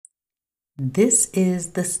This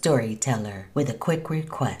is the storyteller with a quick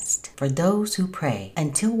request for those who pray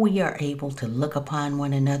until we are able to look upon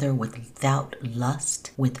one another without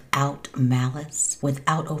lust, without malice,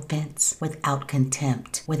 without offense, without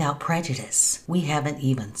contempt, without prejudice. We haven't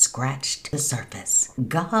even scratched the surface.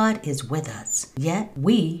 God is with us, yet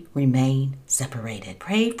we remain separated.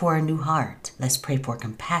 Pray for a new heart. Let's pray for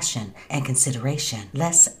compassion and consideration.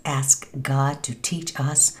 Let's ask God to teach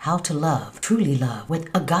us how to love, truly love, with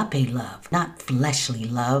agape love, not fleshly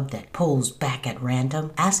love that pulls back at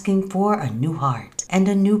random. Asking for a new heart and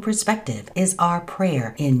a new perspective is our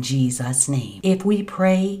prayer in Jesus' name. If we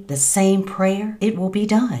pray the same prayer, it will be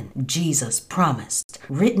done. Jesus promised,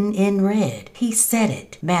 written in red. He said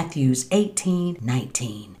it, Matthew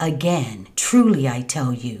 18:19. Again, truly I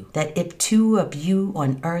tell you that if two of you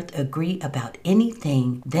on earth agree about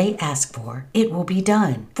anything they ask for, it will be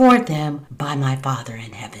done for them by my Father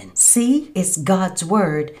in heaven. See, it's God's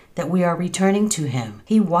word that we are returning to him.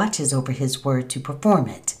 He watches over his word to perform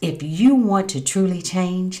it. If you want to truly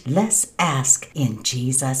change, let's ask in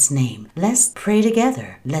Jesus' name. Let's pray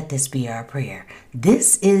together. Let this be our prayer.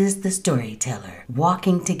 This is the storyteller.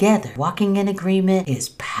 Walking together, walking in agreement is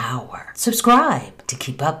power. Subscribe to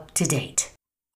keep up to date.